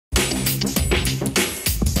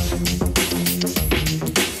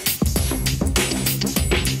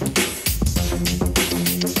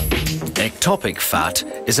Ectopic fat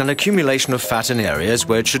is an accumulation of fat in areas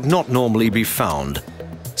where it should not normally be found,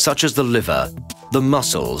 such as the liver, the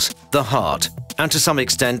muscles, the heart, and to some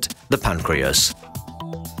extent, the pancreas.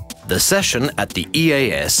 The session at the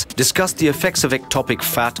EAS discussed the effects of ectopic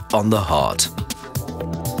fat on the heart.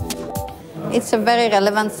 It's a very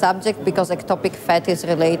relevant subject because ectopic fat is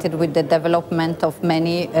related with the development of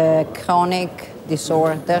many chronic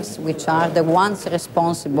disorders, which are the ones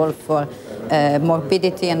responsible for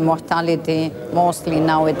morbidity and mortality mostly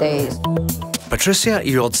nowadays. Patricia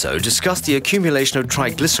Iozzo discussed the accumulation of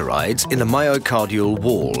triglycerides in the myocardial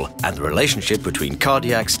wall and the relationship between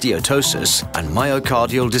cardiac steatosis and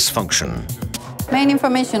myocardial dysfunction. Main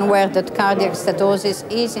information were that cardiac steatosis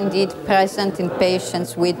is indeed present in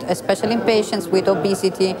patients with, especially in patients with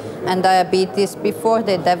obesity and diabetes before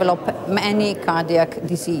they develop any cardiac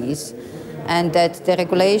disease. And that the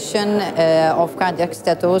regulation of cardiac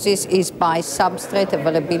steatosis is by substrate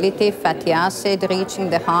availability, fatty acid reaching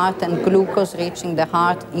the heart and glucose reaching the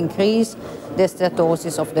heart increase the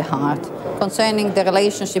steatosis of the heart. Concerning the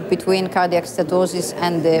relationship between cardiac steatosis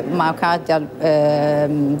and the myocardial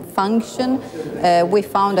function, we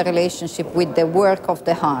found a relationship with the work of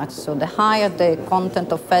the heart. So the higher the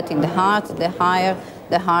content of fat in the heart, the higher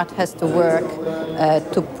the heart has to work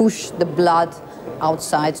to push the blood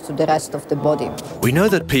outside to the rest of the body. We know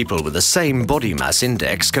that people with the same body mass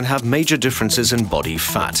index can have major differences in body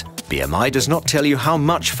fat. BMI does not tell you how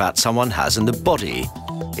much fat someone has in the body.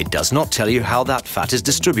 It does not tell you how that fat is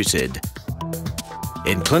distributed.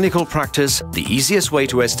 In clinical practice, the easiest way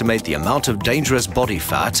to estimate the amount of dangerous body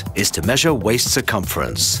fat is to measure waist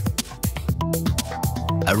circumference.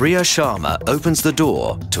 Arya Sharma opens the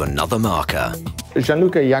door to another marker.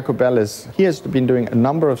 Gianluca Iacobellis, he has been doing a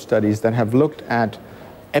number of studies that have looked at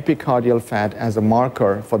epicardial fat as a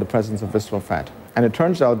marker for the presence of visceral fat. And it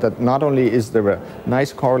turns out that not only is there a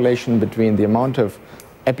nice correlation between the amount of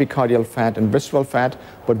epicardial fat and visceral fat,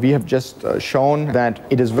 but we have just shown that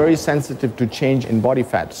it is very sensitive to change in body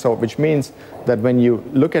fat. So, which means that when you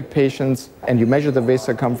look at patients and you measure the waist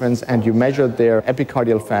circumference and you measure their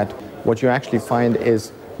epicardial fat, what you actually find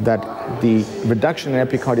is that the reduction in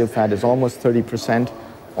epicardial fat is almost 30%,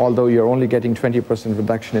 although you're only getting 20%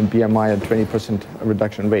 reduction in BMI and 20%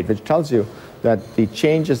 reduction in weight, which tells you that the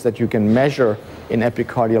changes that you can measure in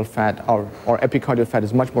epicardial fat or epicardial fat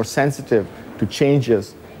is much more sensitive to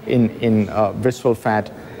changes in visceral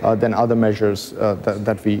fat than other measures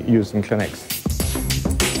that we use in clinics.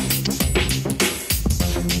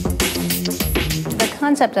 The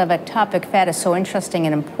concept of ectopic fat is so interesting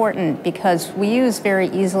and important because we use very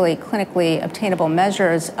easily clinically obtainable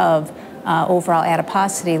measures of overall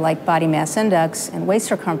adiposity like body mass index and waist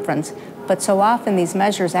circumference, but so often these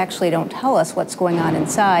measures actually don't tell us what's going on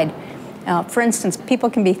inside. For instance, people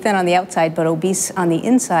can be thin on the outside but obese on the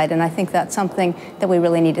inside, and I think that's something that we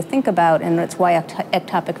really need to think about, and that's why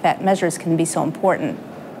ectopic fat measures can be so important.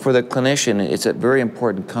 For the clinician, it's a very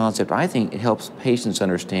important concept. I think it helps patients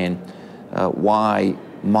understand why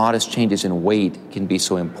modest changes in weight can be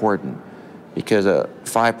so important, because a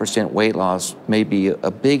 5% weight loss may be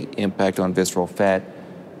a big impact on visceral fat.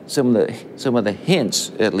 Some of the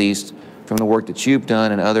hints, at least, from the work that you've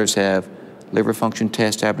done and others have, liver function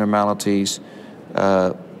test abnormalities,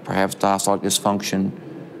 perhaps diastolic dysfunction,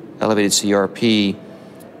 elevated CRP.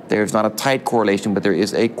 There's not a tight correlation, but there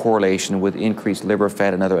is a correlation with increased liver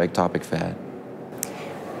fat and other ectopic fat.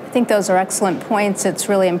 I think those are excellent points. It's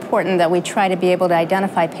really important that we try to be able to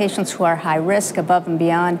identify patients who are high risk above and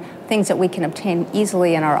beyond things that we can obtain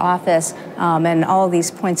easily in our office, and all of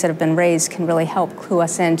these points that have been raised can really help clue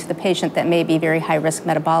us into the patient that may be very high risk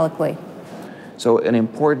metabolically. So an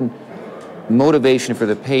important motivation for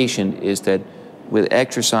the patient is that with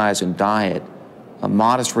exercise and diet, a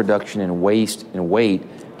modest reduction in waist and weight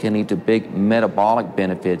can lead to big metabolic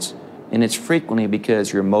benefits. And it's frequently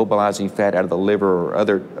because you're mobilizing fat out of the liver or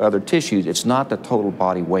other tissues. It's not the total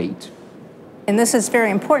body weight. And this is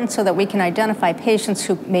very important so that we can identify patients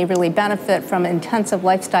who may really benefit from intensive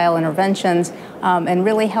lifestyle interventions and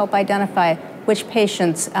really help identify which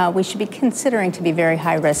patients we should be considering to be very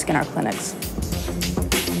high risk in our clinics.